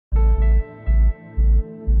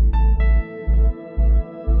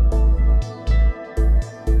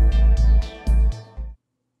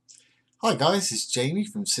Hi guys, it's Jamie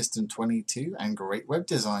from System22 and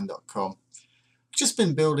GreatWebDesign.com. Just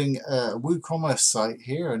been building a WooCommerce site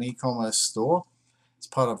here, an e-commerce store. It's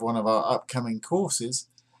part of one of our upcoming courses.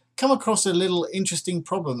 Come across a little interesting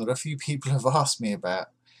problem that a few people have asked me about.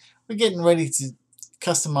 We're getting ready to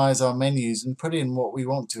customize our menus and put in what we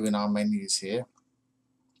want to in our menus here.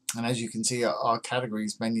 And as you can see, our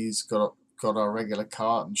categories menus got our regular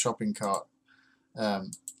cart and shopping cart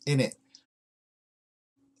in it.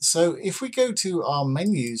 So if we go to our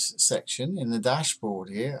menus section in the dashboard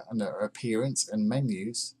here under appearance and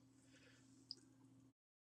menus,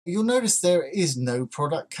 you'll notice there is no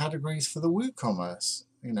product categories for the WooCommerce.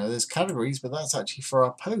 There's categories, but that's actually for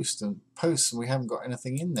our posts and we haven't got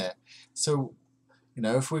anything in there. So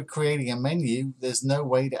if we're creating a menu, there's no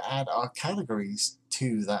way to add our categories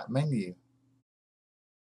to that menu.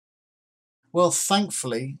 Well,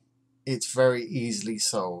 thankfully it's very easily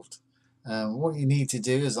solved. What you need to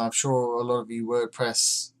do, as I'm sure a lot of you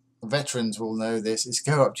WordPress veterans will know this, is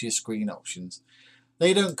go up to your screen options.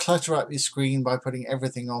 They don't clutter up your screen by putting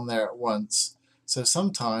everything on there at once. So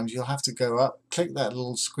sometimes you'll have to go up, click that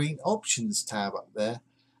little screen options tab up there,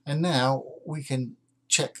 and now we can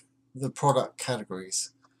check the product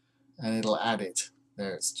categories and it'll add it.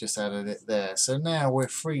 There, it's just added it there. So now we're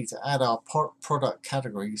free to add our product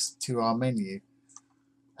categories to our menu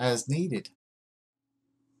as needed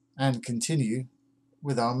and continue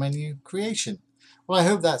with our menu creation. Well, I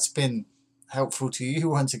hope that's been helpful to you.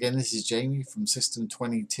 Once again, this is Jamie from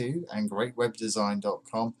System22 and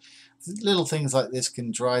GreatWebDesign.com. Little things like this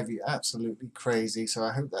can drive you absolutely crazy, so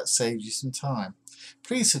I hope that saves you some time.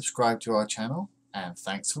 Please subscribe to our channel, and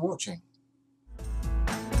thanks for watching.